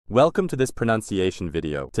Welcome to this pronunciation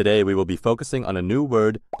video. Today we will be focusing on a new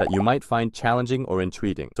word that you might find challenging or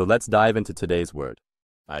intriguing. So let's dive into today's word.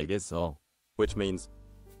 algesseo, which means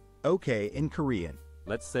okay in Korean.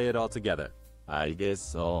 Let's say it all together.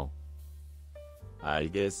 algesseo.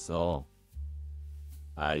 algesseo.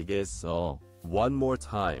 algesseo. One more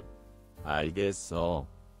time. algesseo.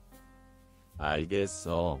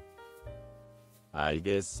 algesseo.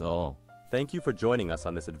 algesseo. Thank you for joining us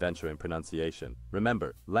on this adventure in pronunciation.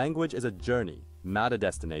 Remember, language is a journey, not a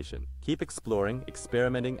destination. Keep exploring,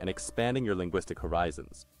 experimenting, and expanding your linguistic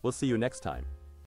horizons. We'll see you next time.